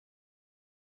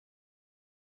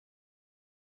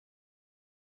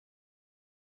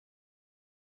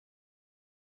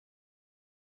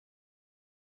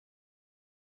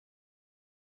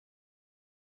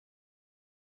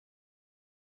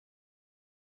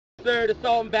ABSYRD,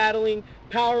 Assault and Battling,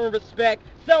 Power and Respect.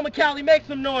 Selma Cali, make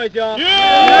some noise, y'all.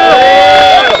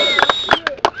 Yeah!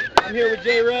 I'm here with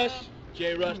J Rush.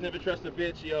 J Rush, never trust a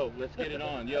bitch. Yo, let's get it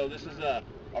on. Yo, this is our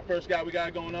first guy we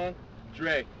got going on,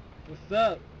 Dre. What's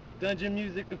up? Dungeon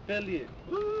Music Affiliate.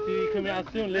 CD coming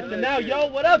out soon. Listen now, yo.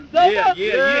 What up, Selma?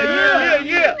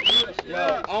 Yeah.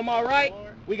 Yo, on my right,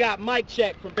 we got MIC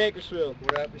CHEK from Bakersfield.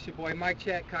 What up? It's your boy MIC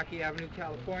CHEK, Cocky Avenue,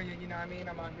 California. You know what I mean?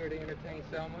 I'm out here to entertain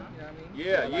Selma. You know what I mean?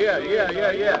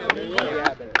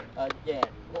 Yeah.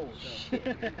 Oh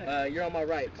shit. You're on my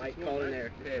right, Mike. Call in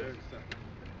there.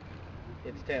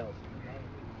 It's Tails.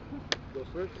 Go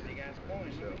first.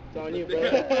 It's on you, bro.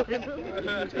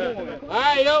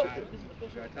 Alright, yo.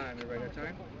 Got time? Everybody got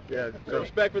time? Yeah. So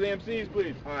respect for the MCs,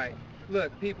 please. Alright.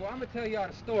 Look, people, I'm going to tell y'all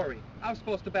the story. I was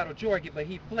supposed to battle Jorgie, but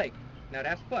he flaked. Now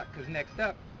that's fucked, because next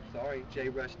up, sorry, J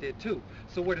Rush did too.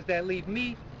 So where does that leave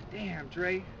me? Damn,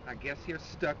 Dre, I guess you're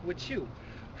stuck with you.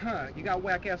 You got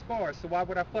whack-ass bars, so why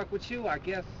would I fuck with you? I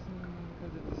guess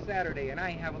it's a Saturday and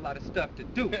I ain't have a lot of stuff to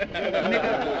do.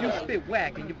 Nigga, you spit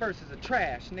whack and your verses are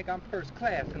trash. Nigga, I'm first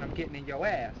class and I'm getting in your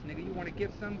ass. Nigga, you want to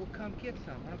get some? Well, come get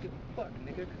some. I don't give a fuck,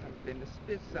 nigga, because I'm finna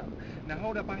spit something. Now,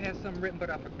 hold up, I had something written,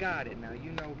 but I forgot it. Now,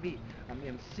 you know me. I'm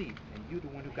MC, and you the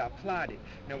one who got plotted.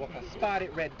 Now, if I spot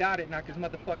it, red dotted, knock his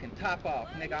motherfucking top off.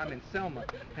 Nigga, I'm in Selma,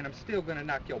 and I'm still gonna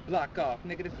knock your block off.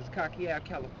 Nigga, this is Cocky Ave,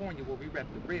 California, where we rep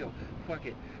the real. Fuck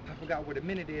it. I forgot what a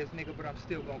minute is, nigga, but I'm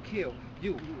still gonna kill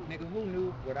you. Nigga, who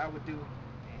knew what I would do?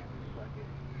 Damn, fuck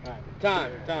it.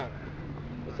 Alright, time.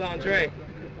 What's on, Dre?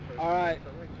 Alright,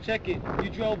 check it. You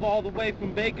drove all the way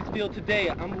from Bakersfield today.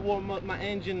 I'ma warm up my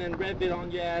engine and rev it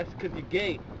on your ass because you're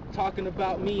gay. Talking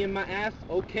about me and my ass?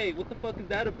 Okay, what the fuck is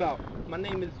that about? My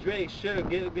name is Dre. Sure,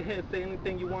 go ahead, say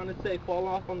anything you want to say. Fall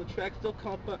off on the track, still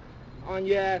comfort on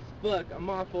your ass. Fuck, I'm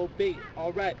off bait.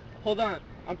 Alright, hold on.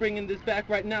 I'm bringing this back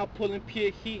right now, pulling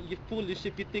pure heat. You're foolish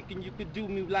if you're thinking you could do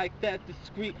me like that,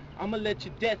 discreet. I'ma let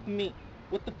you death me.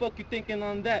 What the fuck you thinking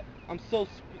on that? I'm so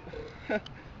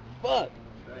fuck.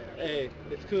 Hey,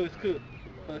 it's cool.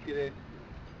 Fuck it, it's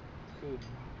cool.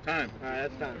 Time.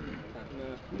 Alright, that's time.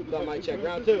 I might check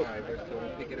round two. Alright, so we'll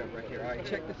pick it up right here. Alright,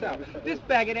 check this out. This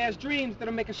faggot ass dreams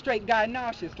that'll make a straight guy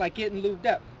nauseous, like getting lubed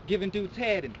up, giving dudes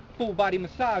head and full body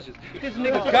massages. This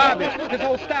nigga's garbage. His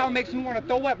whole style makes me want to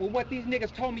throw up with what these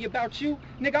niggas told me about you.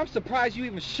 Nigga, I'm surprised you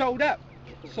even showed up.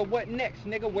 So what next,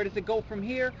 nigga? Where does it go from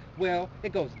here? Well,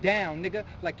 it goes down, nigga,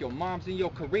 like your mom's in your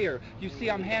career. You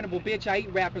see, I'm Hannibal, bitch. I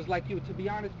eat rappers like you. To be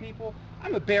honest, people,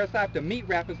 I'm embarrassed I have to meet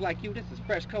rappers like you. This is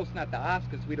Fresh Coast, not the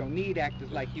Oscars. We don't need actors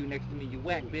like you next to me, you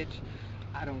whack, bitch.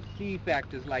 I don't see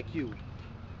factors like you.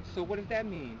 So what does that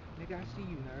mean? Nigga, I see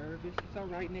you nervous. It's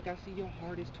alright, nigga. I see your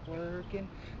heart is twerking.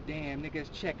 Damn, nigga, it's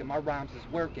checking. My rhymes is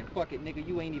working. Fuck it, nigga.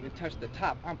 You ain't even touched the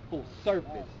top. I'm full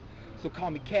surface. So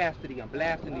call me Cassidy, I'm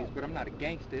blasting these, but I'm not a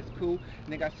gangster, it's cool.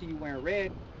 Nigga, I see you wearing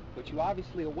red, but you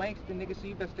obviously a wankster, nigga, so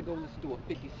you best to go listen to a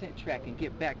 50 Cent track and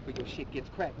get back before your shit gets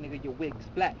cracked, nigga, your wig's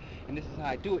flat. And this is how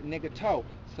I do it, nigga, toe.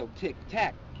 So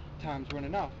tick-tack, time's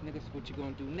running off, nigga, so what you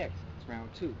gonna do next? It's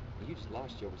round two. You just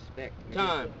lost your respect,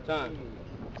 nigga. Time.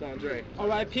 It's on Dre.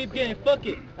 Alright, peep game, fuck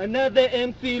it. Another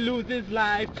MC loses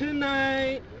life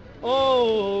tonight.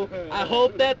 Oh, I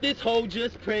hope that this hoe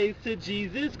just prays to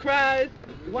Jesus Christ.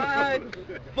 Why?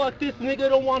 Fuck this nigga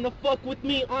don't wanna fuck with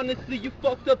me. Honestly, you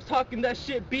fucked up talking that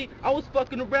shit, B. I was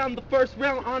fucking around the first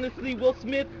round, honestly. Will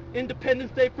Smith,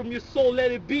 Independence Day from your soul, let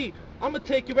it be. I'ma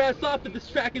take your ass off of this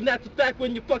track, and that's a fact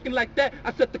when you're fucking like that.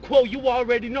 I set the quote, you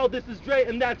already know this is Dre,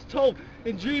 and that's Tove.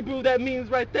 In Drew, that means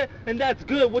right there, and that's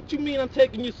good. What you mean I'm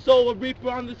taking your soul? A reaper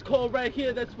on this call right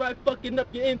here, that's right, fucking up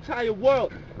your entire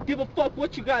world. Give a fuck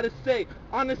what you gotta say.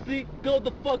 Honestly, go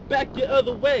the fuck back your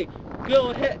other way.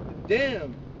 Go ahead.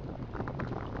 Damn.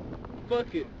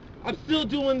 Fuck it. I'm still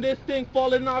doing this thing,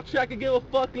 falling off track. I give a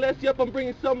fuck less. Yup, I'm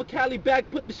bringing Selma Cali back,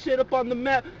 put the shit up on the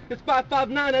map. It's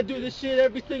 559. I do this shit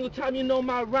every single time. You know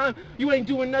my rhyme. You ain't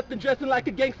doing nothing, dressing like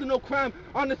a gangster, no crime.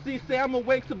 Honestly, say I'm a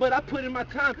wankster, but I put in my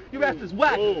time. Your ass is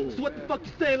whack. So what the fuck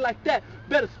you saying like that?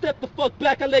 Better step the fuck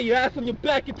back. I lay your ass on your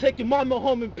back and take your mama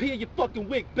home and peel your fucking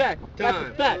wig back. That's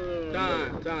a fact.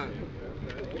 Time.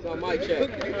 It's on MIC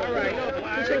CHEK.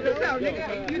 Alright, check this out,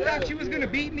 nigga. You thought you was gonna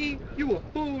beat me? You a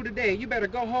fool today. You better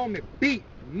go home and beat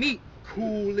me,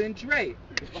 Cool and Dre.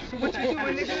 So what you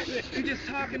doing, nigga? You just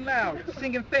talking loud,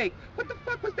 singing fake. What the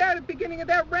fuck was that at the beginning of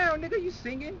that round, nigga? You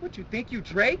singing? What you think, you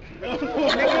Drake?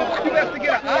 Nigga, you have to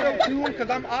get an auto-tune, cause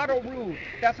I'm auto-rude.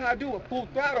 That's how I do it, full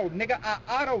throttle, nigga. I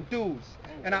auto-dudes.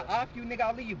 And I off you, nigga,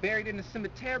 I'll leave you buried in the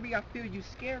cemetery. I feel you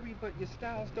scary, but your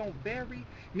styles don't vary.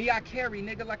 Me, I carry,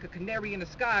 nigga, like a canary in the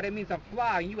sky. That means I'm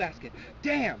fly. And you asking,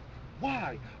 damn,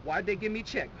 Why? Why'd they give me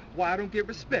check? Why I don't get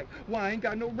respect? Why I ain't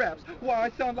got no raps? Why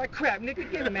I sound like crap?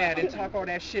 Nigga, get mad and talk all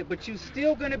that shit, but you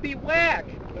still gonna be whack.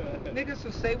 Nigga, so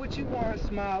say what you want,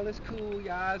 smile, it's cool,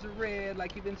 your eyes are red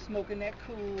like you been smoking that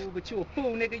cool, but you a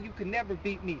fool, nigga, you can never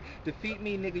beat me. Defeat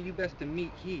me, nigga, you best to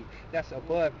meet he. That's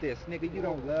above this, nigga, you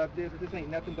don't love this. This ain't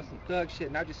nothing but some thug shit,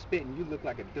 and I just spit and you look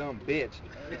like a dumb bitch.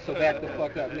 So back the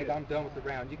fuck up, nigga, I'm done with the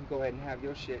round. You can go ahead and have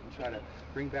your shit and try to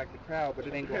bring back the crowd, but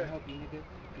it ain't gonna help you, nigga.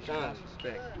 You should lost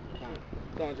respect.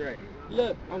 Andre,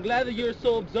 look, I'm glad that you're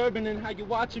so observant in how you're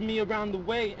watching me around the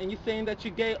way, and you're saying that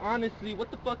you're gay. Honestly,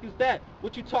 what the fuck is that?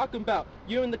 What you talking about?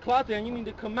 You're in the closet and you need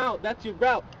to come out. That's your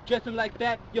route. Dressing like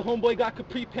that, your homeboy got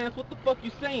capri pants. What the fuck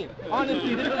you saying?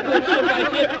 Honestly, this is good shit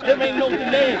right here. There ain't no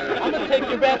delaying. I'ma take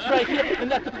your ass right here,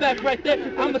 and that's a fact right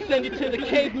there. I'ma send you to the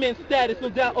caveman status. No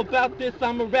doubt about this,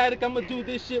 I'm erratic. I'ma do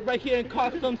this shit right here and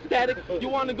cause some static. You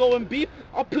wanna go and beef?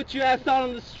 I'll put your ass out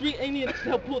on the street. Ain't need to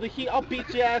help pull the heat. I'll beat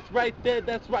your ass right there.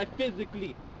 That's right,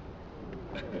 physically.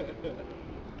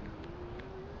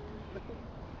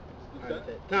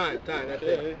 Time, that's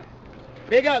it.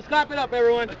 Big up, clap it up,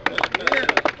 everyone.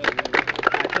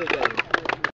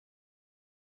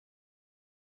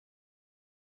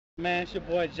 Man, it's your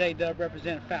boy J-Dub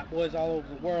representing Fat Boys all over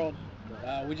the world.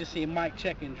 We just seen MIC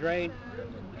CHEK and Dre.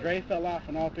 Dre fell off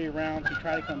in all 3 rounds. He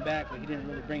tried to come back, but he didn't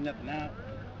really bring nothing out.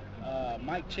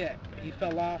 MIC CHEK, he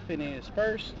fell off in his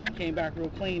first, came back real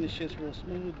clean, his shit's real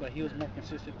smooth, but he was more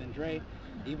consistent than Dre.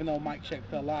 Even though MIC CHEK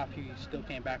fell off, he still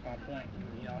came back on point.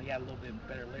 You know, he had a little bit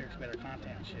better lyrics, better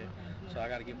content and shit. So I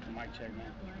gotta give it to MIC CHEK,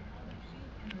 man.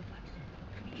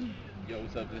 Yo,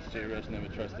 what's up? This is J Rush, never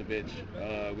trust a bitch.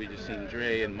 We just seen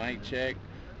Dre and MIC CHEK.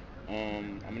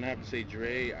 I'm gonna have to say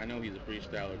Dre. I know he's a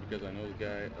freestyler because I know the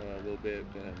guy a little bit,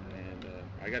 and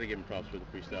I gotta give him props for the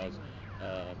freestyles.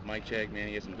 MIC CHEK, man,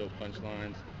 he had some dope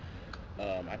punchlines.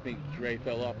 I think Dre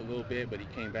fell off a little bit, but he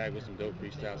came back with some dope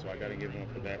freestyles, so I gotta give him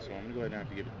up for that. So I'm gonna go ahead and have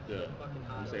to give it to,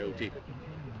 I'm gonna say OT.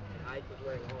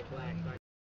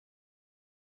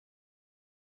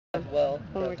 As well.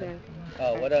 One more time.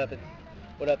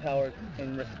 What up, Howard?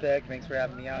 In respect, thanks for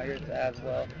having me out here as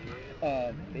well.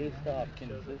 Based off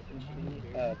consistency,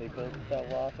 they both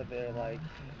fell off of their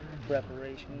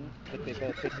preparations, but they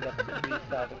both picked it up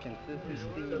based off of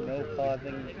consistency, no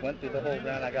pausing, went through the whole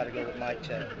round. I gotta go with MIC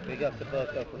CHEK. Big up to both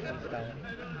of for freestyling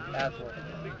as well.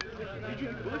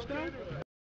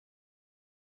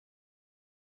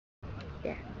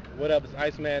 Yeah. What up, it's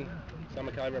Iceman,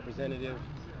 Summer Cali representative,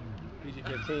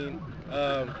 PG-15.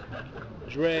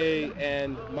 Dre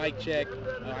and MIC CHEK,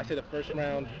 I said the first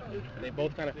round, they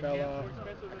both kind of fell off.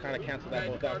 I kind of canceled that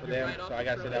both out for them, so I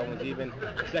got to say that one was even.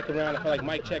 The second round, I felt like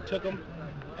MIC CHEK took him,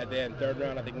 and then third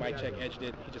round, I think MIC CHEK edged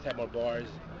it. He just had more bars.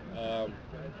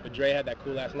 But Dre had that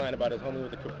cool last line about his homie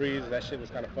with the capris. That shit was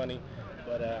kind of funny,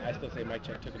 but I still say MIC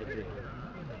CHEK took it to 3.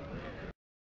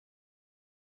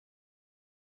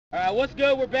 Alright, what's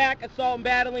good? We're back. Assault and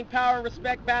Battling, Power and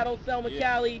Respect Battle, Selma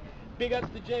Cali. Big ups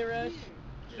to J Rush.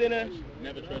 Sinner.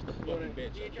 Never trust a fucking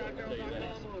bitch. I'm trying to tell you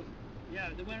that. Yeah,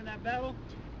 the winner of that battle,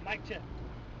 MIC CHEK.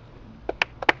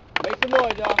 Make some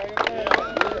noise, y'all.